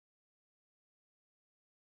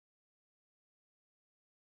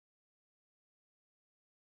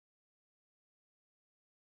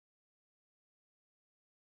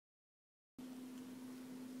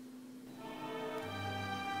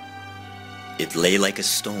It lay like a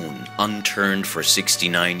stone, unturned for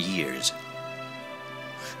 69 years.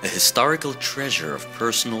 A historical treasure of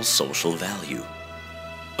personal social value.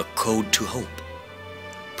 A code to hope.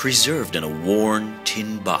 Preserved in a worn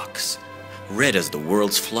tin box, red as the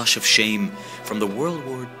world's flush of shame from the World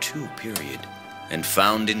War II period, and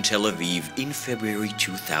found in Tel Aviv in February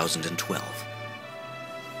 2012.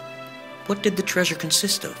 What did the treasure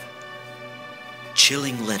consist of?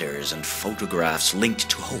 Chilling letters and photographs linked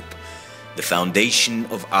to hope, the foundation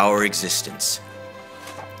of our existence.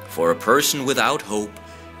 For a person without hope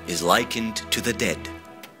is likened to the dead.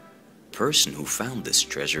 The person who found this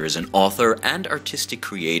treasure is an author and artistic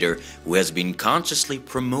creator who has been consciously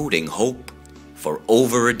promoting hope for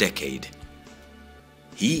over a decade.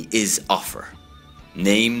 He is Ofer,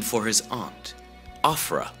 named for his aunt,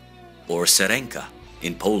 Ofra, or Sarenka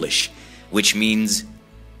in Polish, which means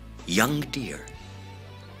young deer.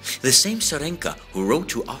 The same Sarenka who wrote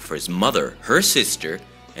to Ofer's mother, her sister,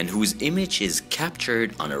 and whose image is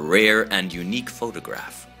captured on a rare and unique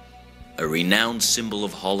photograph, a renowned symbol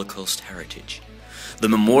of Holocaust heritage, the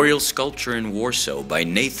memorial sculpture in Warsaw by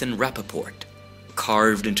Nathan Rappaport,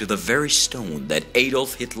 carved into the very stone that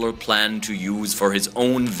Adolf Hitler planned to use for his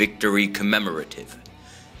own victory commemorative.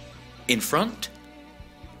 In front,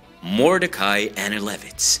 Mordecai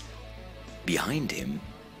Anilevitz. Behind him,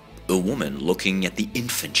 a woman looking at the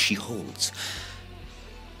infant she holds.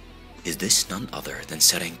 Is this none other than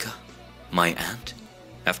Sarenka, my aunt,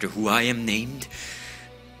 after who I am named?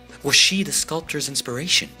 Was she the sculptor's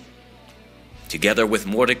inspiration? Together with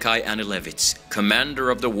Mordecai Anilevitz, commander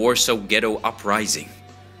of the Warsaw Ghetto Uprising.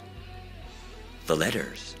 The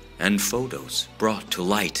letters and photos brought to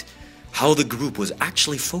light how the group was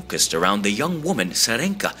actually focused around the young woman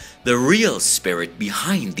Sarenka, the real spirit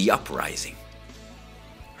behind the uprising.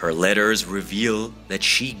 Her letters reveal that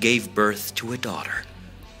she gave birth to a daughter,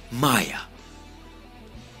 Maya,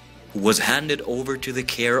 who was handed over to the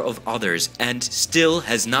care of others and still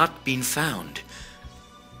has not been found.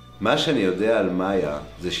 מה שאני יודע על מאיה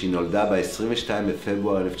זה שהיא נולדה ב-22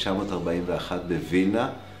 בפברואר 1941 בווילנה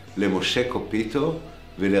למשה קופיטו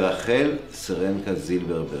ולרחל סרנקה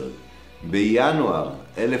זילברברג. בינואר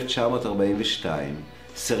 1942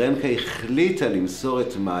 סרנקה החליטה למסור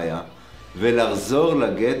את מאיה ולחזור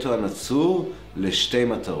לגטו הנצור לשתי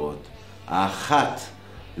מטרות. האחת,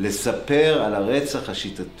 לספר על הרצח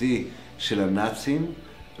השיטתי של הנאצים,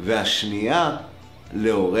 והשנייה,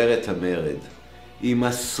 לעורר את המרד. היא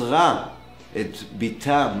מסרה את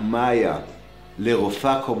ביתה מאיה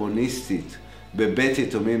לרופאה קומוניסטית בבית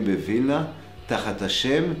יתומים בווילנה תחת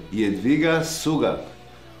השם ידוויגה סוגק,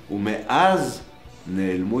 ומאז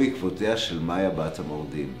נעלמו עקבותיה של מאיה בת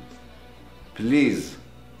המורדים. Please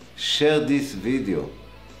share this video.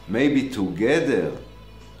 Maybe together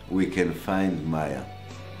we can find Maya.